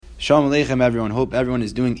Shalom Aleichem, everyone. Hope everyone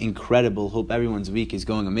is doing incredible. Hope everyone's week is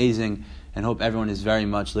going amazing. And hope everyone is very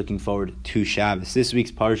much looking forward to Shabbos. This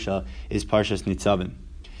week's Parsha is Parshas Nitzavim.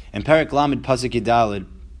 In Perek Lamed Pasuk Yudalid,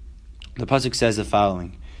 the Pasuk says the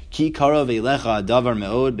following: Ki karov eilecha davar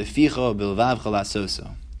me'od beficha bilvavcha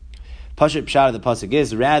lasoso. Pasuk Pshat of the Pasuk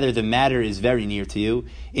is, rather the matter is very near to you,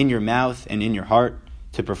 in your mouth and in your heart,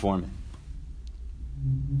 to perform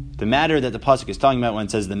it. The matter that the Pasuk is talking about when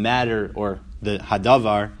it says the matter or the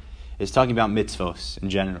hadavar is talking about mitzvos in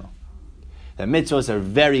general. That mitzvos are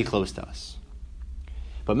very close to us.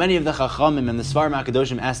 But many of the Chachamim and the Svarim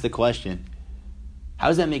HaKadoshim ask the question, how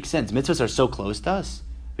does that make sense? Mitzvos are so close to us,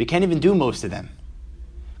 we can't even do most of them.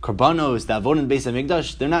 Korbanos, the Avodah Beis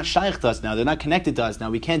HaMikdash, they're not shaykh to us now, they're not connected to us now,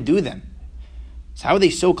 we can't do them. So how are they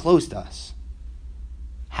so close to us?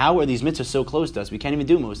 How are these mitzvahs so close to us? We can't even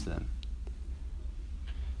do most of them.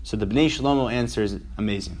 So the Bnei Shlomo answer is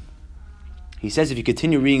amazing. He says if you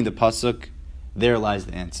continue reading the Pasuk, there lies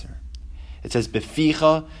the answer. It says,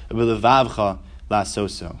 Beficha v'levavcha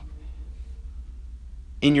lasoso.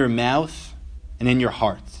 In your mouth and in your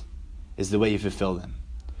heart is the way you fulfill them.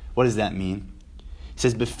 What does that mean? It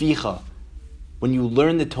says, Beficha, when you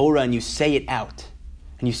learn the Torah and you say it out,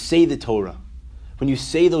 and you say the Torah, when you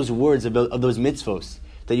say those words of those mitzvos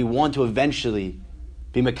that you want to eventually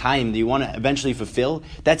be Mekayim, that you want to eventually fulfill,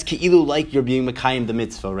 that's ki'ilu like you're being Mekayim the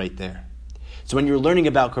mitzvah right there. So when you're learning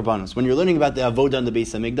about Korbanos, when you're learning about the Avodah in the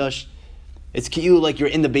Beis HaMikdash, it's ki'ilu like you're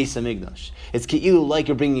in the Beis HaMikdash. It's ki'ilu like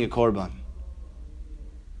you're bringing a Korban.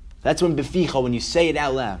 That's when Beficha, when you say it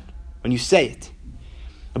out loud, when you say it.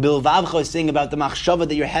 Bilvavcha is saying about the machshava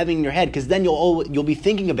that you're having in your head, because then you'll be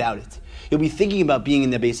thinking about it. You'll be thinking about being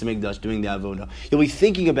in the Beis HaMikdash, doing the Avodah. You'll be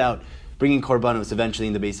thinking about bringing Korbanos eventually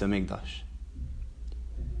in the Beis HaMikdash.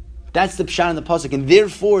 That's the pshat in the pasuk, and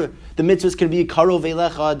therefore the mitzvahs can be karov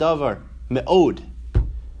eilecha adavar me'od.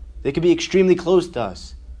 They can be extremely close to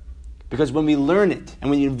us, because when we learn it and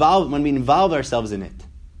when we involve ourselves in it,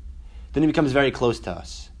 then it becomes very close to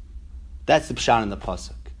us. That's the pshat in the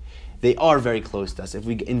pasuk. They are very close to us if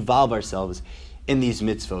we involve ourselves in these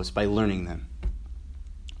mitzvos by learning them.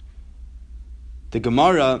 The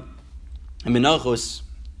Gemara in Menachos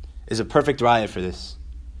is a perfect raya for this.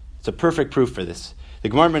 It's a perfect proof for this. The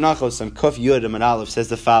Gemara Menachos on Kuf Yud and Aleph says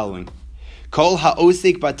the following: Kol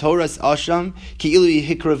ha'osik b'Toras asham ki'ilu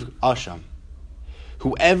yihikrav asham.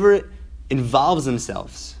 Whoever involves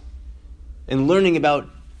themselves in learning about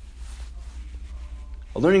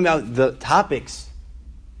the topics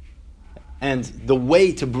and the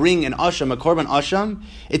way to bring an asham, a korban asham,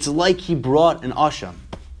 it's like he brought an asham.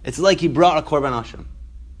 It's like he brought a korban asham.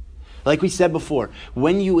 Like we said before,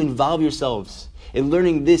 when you involve yourselves in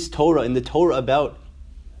learning this Torah, in the Torah about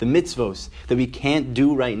the mitzvos that we can't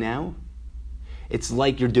do right now, it's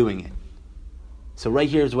like you're doing it. So right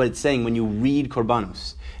here is what it's saying when you read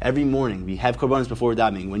korbanos. Every morning, we have korbanos before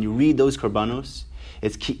davening. When you read those korbanos,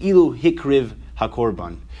 it's ki'ilu hikriv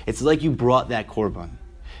hakorban. It's like you brought that korban.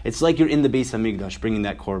 It's like you're in the Beis HaMikdash bringing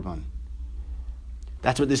that korban.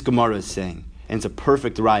 That's what this Gemara is saying. And it's a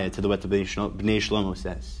perfect raya to what the Bnei Shlomo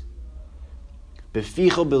says.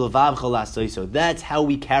 Beficha bilvavcha lasoso. That's how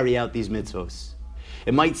we carry out these mitzvos.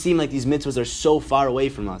 It might seem like these mitzvahs are so far away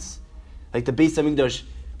from us. Like the Beis HaMikdash,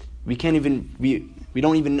 we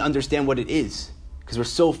don't even understand what it is, because we're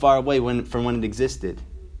so far away from when it existed.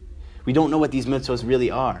 We don't know what these mitzvahs really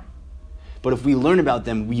are. But if we learn about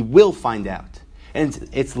them, we will find out. And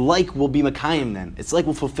it's like we'll be Mekayim them. It's like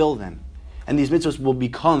we'll fulfill them. And these mitzvahs will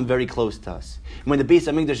become very close to us. And when the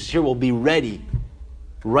Beis HaMikdash is here, we'll be ready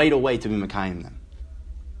right away to be Mekayim them.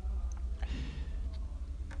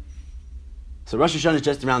 So Rosh Hashanah is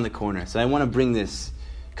just around the corner. So I want to bring this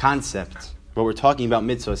concept, where we're talking about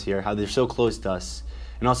mitzvahs here, how they're so close to us,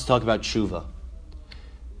 and also talk about tshuva.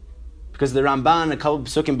 Because the Ramban, a couple of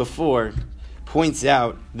psukim before, points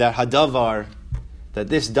out that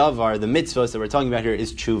this davar, the mitzvahs that we're talking about here,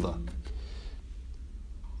 is tshuva.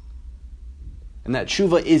 And that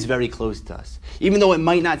tshuva is very close to us. Even though it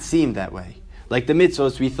might not seem that way. Like the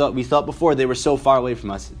mitzvahs, we thought before they were so far away from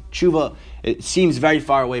us. Tshuva, it seems very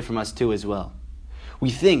far away from us too as well. We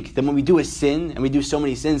think that when we do a sin, and we do so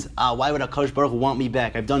many sins, why would HaKadosh Baruch Hu want me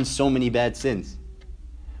back? I've done so many bad sins.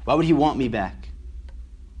 Why would He want me back?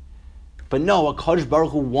 But no, HaKadosh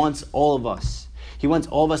Baruch Hu wants all of us. He wants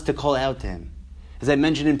all of us to call out to Him. As I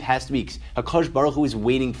mentioned in past weeks, HaKadosh Baruch Hu is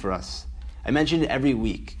waiting for us. I mention it every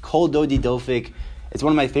week. Kol Dodi Dofik. It's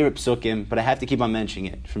one of my favorite psukim, but I have to keep on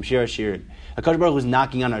mentioning it. From Shir HaShirim. HaKadosh Baruch Hu is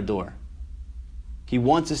knocking on our door. He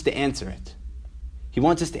wants us to answer it. He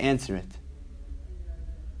wants us to answer it.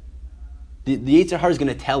 The Yetzer Hara is going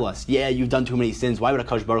to tell us, yeah, you've done too many sins. Why would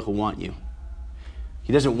HaKadosh Baruch Hu want you?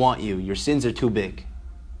 He doesn't want you. Your sins are too big.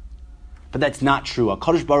 But that's not true.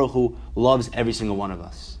 HaKadosh Baruch Hu loves every single one of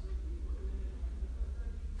us.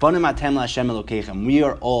 We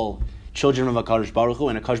are all children of HaKadosh Baruch Hu,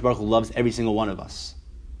 and HaKadosh Baruch Hu loves every single one of us.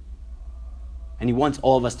 And He wants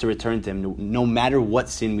all of us to return to Him, no matter what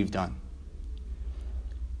sin we've done.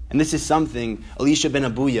 And this is something Elisha ben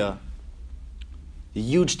Abuya, the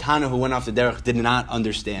huge Tana who went off the derech, did not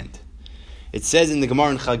understand. It says in the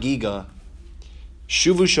Gemara in Chagiga,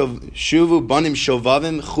 Shuvu banim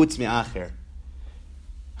shovavim chutz me'acher.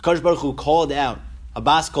 HaKadosh Baruch Hu called out, a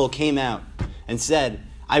bas kol came out and said,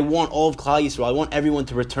 I want all of Klal Yisrael, I want everyone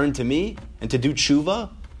to return to me and to do tshuva,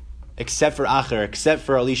 except for Acher, except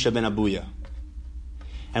for Elisha ben Abuya.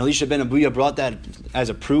 And Elisha ben Abuya brought that as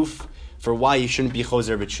a proof for why he shouldn't be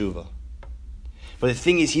chozer b'tshuva. But the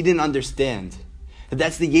thing is, he didn't understand that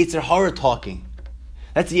that's the Yetzer Hara talking.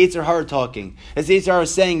 That's the Yetzer Hara talking. That's the Yetzer Hara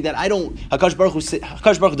saying that HaKadosh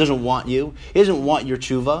Baruch Hu doesn't want you. He doesn't want your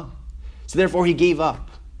tshuva. So therefore he gave up.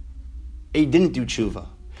 He didn't do tshuva.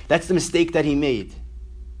 That's the mistake that he made.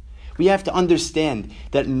 We have to understand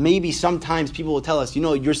that maybe sometimes people will tell us,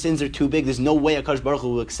 your sins are too big. There's no way HaKadosh Baruch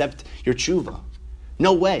Hu will accept your tshuva.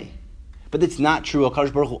 No way. But it's not true.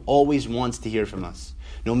 HaKadosh Baruch Hu always wants to hear from us,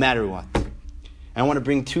 no matter what. And I want to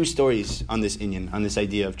bring two stories on this inyan, on this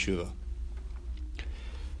idea of tshuva.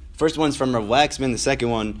 First one's from Rav Waxman. The second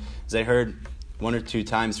one is I heard one or two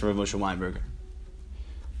times from Rav Moshe Weinberger.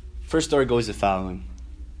 First story goes the following.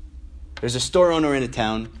 There's a store owner in a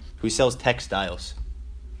town who sells textiles.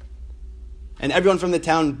 And everyone from the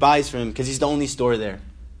town buys from him because he's the only store there.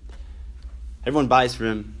 Everyone buys from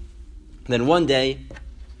him. And then one day,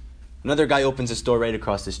 another guy opens a store right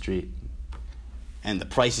across the street. And the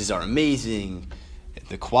prices are amazing.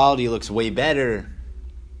 The quality looks way better.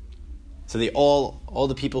 So they all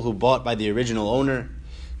the people who bought by the original owner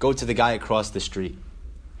go to the guy across the street.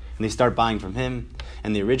 And they start buying from him.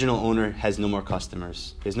 And the original owner has no more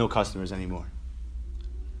customers. There's no customers anymore.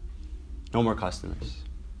 No more customers.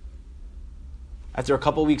 After a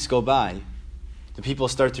couple weeks go by, the people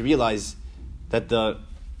start to realize that the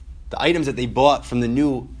items that they bought from the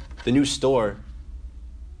new store,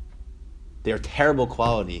 they are terrible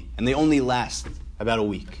quality, and they only last about a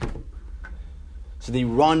week. So they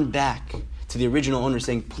run back to the original owner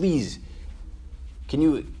saying, please,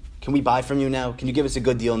 can we buy from you now? Can you give us a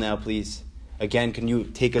good deal now, please? Again, can you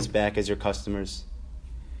take us back as your customers?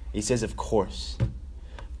 He says, of course.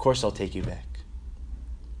 Of course I'll take you back.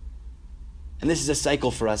 And this is a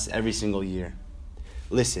cycle for us every single year.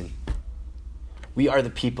 Listen, we are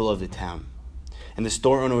the people of the town. And the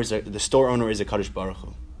store owner is a HaKadosh Baruch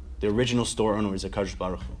Hu. The original store owner is a HaKadosh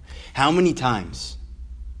Baruch Hu. How many times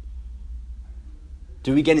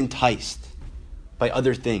do we get enticed by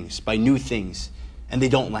other things, by new things, and they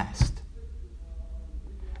don't last?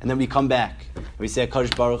 And then we come back, and we say,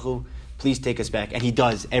 HaKadosh Baruch Hu, please take us back. And He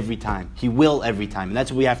does every time. He will every time. And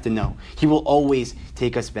that's what we have to know. He will always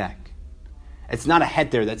take us back. It's not a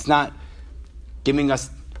heter. That's not giving us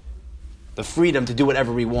the freedom to do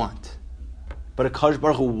whatever we want. But HaKadosh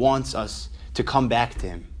Baruch Hu wants us to come back to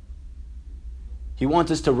Him. He wants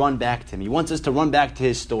us to run back to Him. He wants us to run back to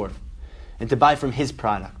His store and to buy from His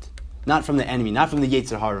product, not from the enemy, not from the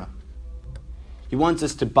Yetzer Hara. He wants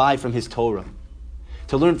us to buy from His Torah,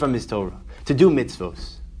 to learn from His Torah, to do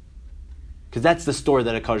mitzvos. Because that's the store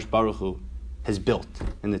that HaKadosh Baruch Hu has built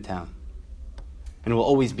in the town. And will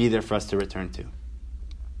always be there for us to return to.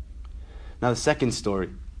 Now the second story.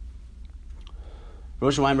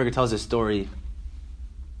 Rosh Weinberger tells a story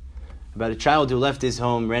about a child who left his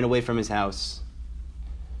home, ran away from his house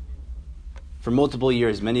for multiple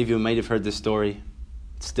years. Many of you might have heard this story.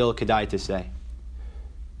 It's still kedai to say.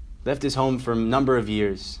 Left his home for a number of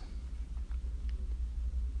years.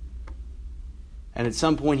 And at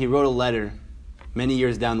some point he wrote a letter, many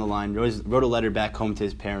years down the line, wrote a letter back home to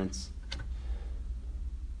his parents,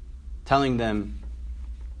 telling them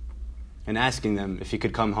and asking them if he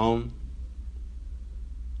could come home.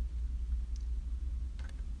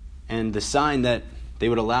 And the sign that they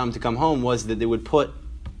would allow him to come home was that they would put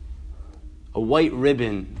a white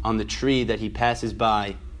ribbon on the tree that he passes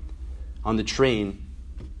by on the train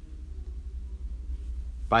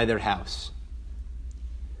by their house.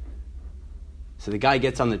 So the guy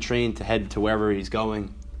gets on the train to head to wherever he's going.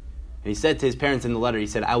 And he said to his parents in the letter, he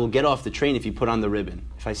said, I will get off the train if you put on the ribbon.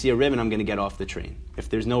 If I see a ribbon, I'm going to get off the train. If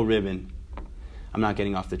there's no ribbon, I'm not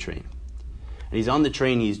getting off the train. And he's on the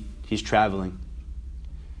train, he's traveling.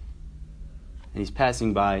 And he's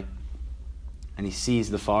passing by, and he sees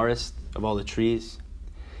the forest of all the trees,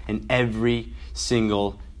 and every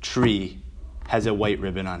single tree has a white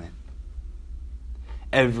ribbon on it.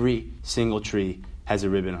 Every single tree has a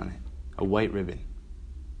ribbon on it, a white ribbon.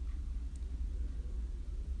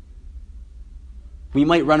 We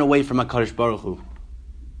might run away from HaKadosh Baruch Hu.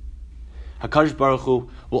 HaKadosh Baruch Hu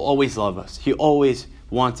will always love us. He always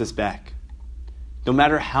wants us back. No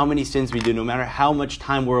matter how many sins we do, no matter how much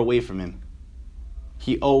time we're away from Him,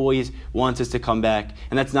 He always wants us to come back.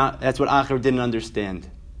 And that's what Acher didn't understand.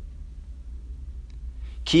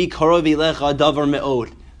 Ki karov ilecha davar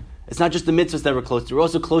me'od. It's not just the mitzvahs that we're close to. We're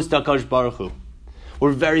also close to HaKadosh Baruch Hu.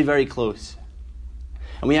 We're very, very close.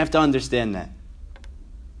 And we have to understand that.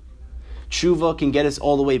 Tshuva can get us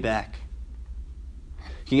all the way back.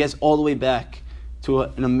 Can get us all the way back to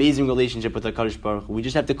an amazing relationship with HaKadosh Baruch Hu. We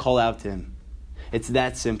just have to call out to Him. It's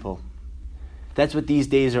that simple. That's what these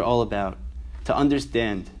days are all about. To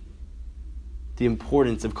understand the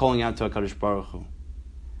importance of calling out to HaKadosh Baruch Hu.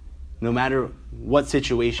 No matter what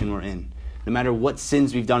situation we're in. No matter what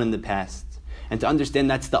sins we've done in the past. And to understand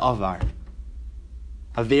that's the avar.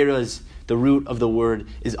 Avera, the root of the word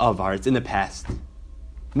is avar. It's in the past.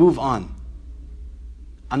 Move on.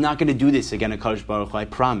 I'm not going to do this again, HaKadosh Baruch Hu, I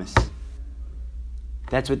promise.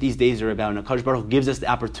 That's what these days are about. And HaKadosh Baruch Hu gives us the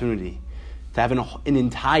opportunity to have an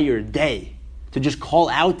entire day to just call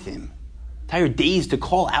out to Him. Entire days to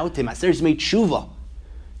call out to Him. Aseres Yemei Tshuva.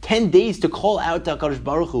 10 days to call out to HaKadosh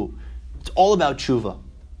Baruch Hu. It's all about Tshuva.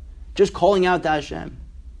 Just calling out to Hashem.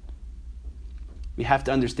 We have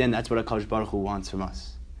to understand that's what HaKadosh Baruch Hu wants from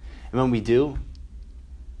us. And when we do,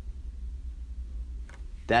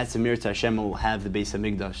 that's Amir to Hashem will have the Beis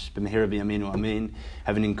HaMikdash. B'mehira b'yameinu amen.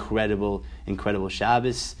 Have an incredible, incredible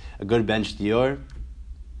Shabbos, a good bench dior,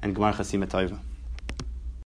 and Gemar Chasima Tova.